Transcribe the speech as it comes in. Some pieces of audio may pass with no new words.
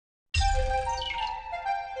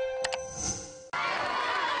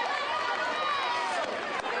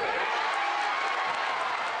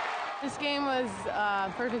game was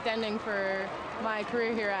a perfect ending for my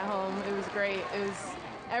career here at home. It was great.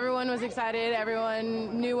 Everyone was excited.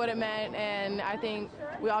 Everyone knew what it meant, and I think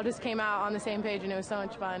we all just came out on the same page, and it was so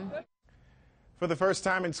much fun. For the first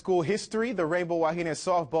time in school history, the Rainbow Wahine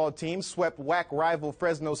softball team swept WAC rival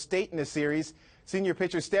Fresno State in the series. Senior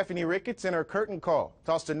pitcher Stephanie Ricketts in her curtain call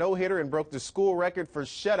tossed a no-hitter and broke the school record for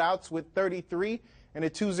shutouts with 33 and a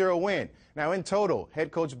 2-0 win. Now in total,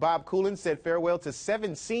 head coach Bob Coolin said farewell to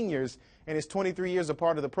 7 seniors in his 23 years a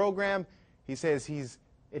part of the program. He says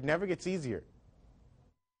it never gets easier.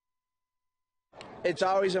 It's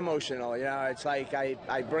always emotional, you know. It's like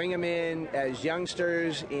I bring them in as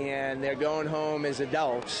youngsters and they're going home as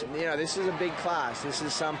adults. You know, this is a big class. This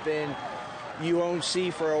is something you won't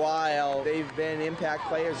see for a while. They've been impact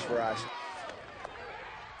players for us.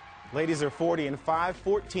 Ladies are 40-5,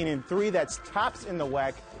 14-3. That's tops in the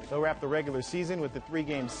WAC. They'll wrap the regular season with the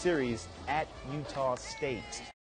 3-game series at Utah State.